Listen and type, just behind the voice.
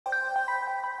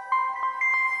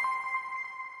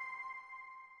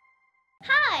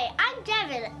I'm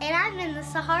Devin, and I'm in the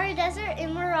Sahara Desert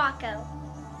in Morocco.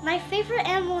 My favorite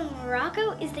animal in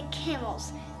Morocco is the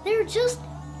camels. They're just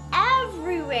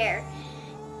everywhere.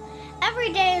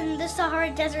 Every day in the Sahara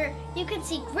Desert, you can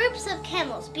see groups of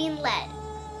camels being led.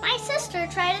 My sister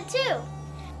tried it too.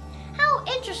 How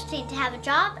interesting to have a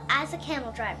job as a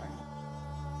camel driver.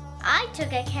 I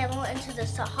took a camel into the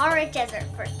Sahara Desert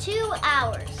for 2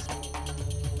 hours.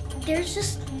 There's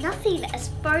just nothing as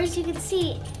far as you can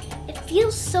see. It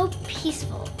feels so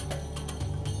peaceful.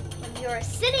 When you're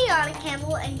sitting on a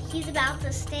camel and he's about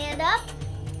to stand up,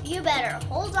 you better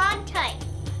hold on tight.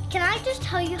 Can I just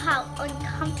tell you how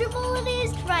uncomfortable it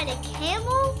is to ride a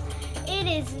camel? It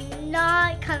is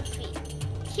not comfy.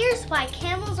 Here's why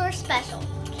camels are special.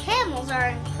 Camels are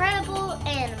incredible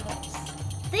animals.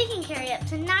 They can carry up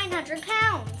to 900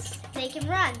 pounds. They can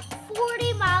run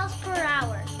 40 miles per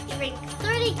hour. Drink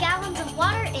 30 gallons of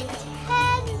water in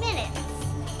 10 minutes.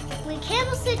 When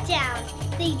camels sit down,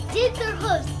 they dig their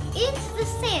hooves into the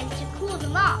sand to cool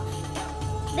them off.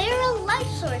 They're a life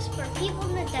source for people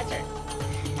in the desert.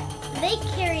 They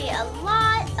carry a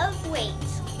lot of weight.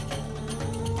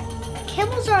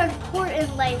 Camels are an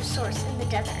important life source in the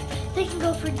desert. They can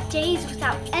go for days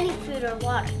without any food or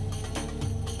water.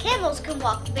 Camels can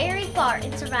walk very far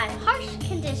and survive harsh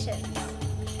conditions.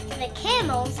 The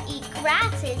camels eat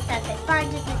grasses that they find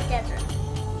in the desert.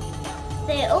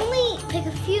 They only pick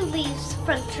a few leaves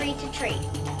from tree to tree.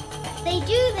 They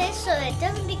do this so that it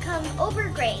doesn't become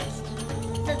overgrazed.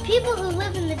 The people who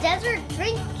live in the desert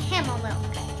drink camel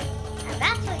milk. And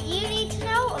that's what you need to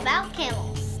know about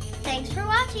camels. Thanks for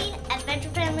watching Adventure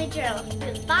Family Journal.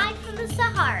 Goodbye from the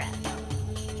Sahara.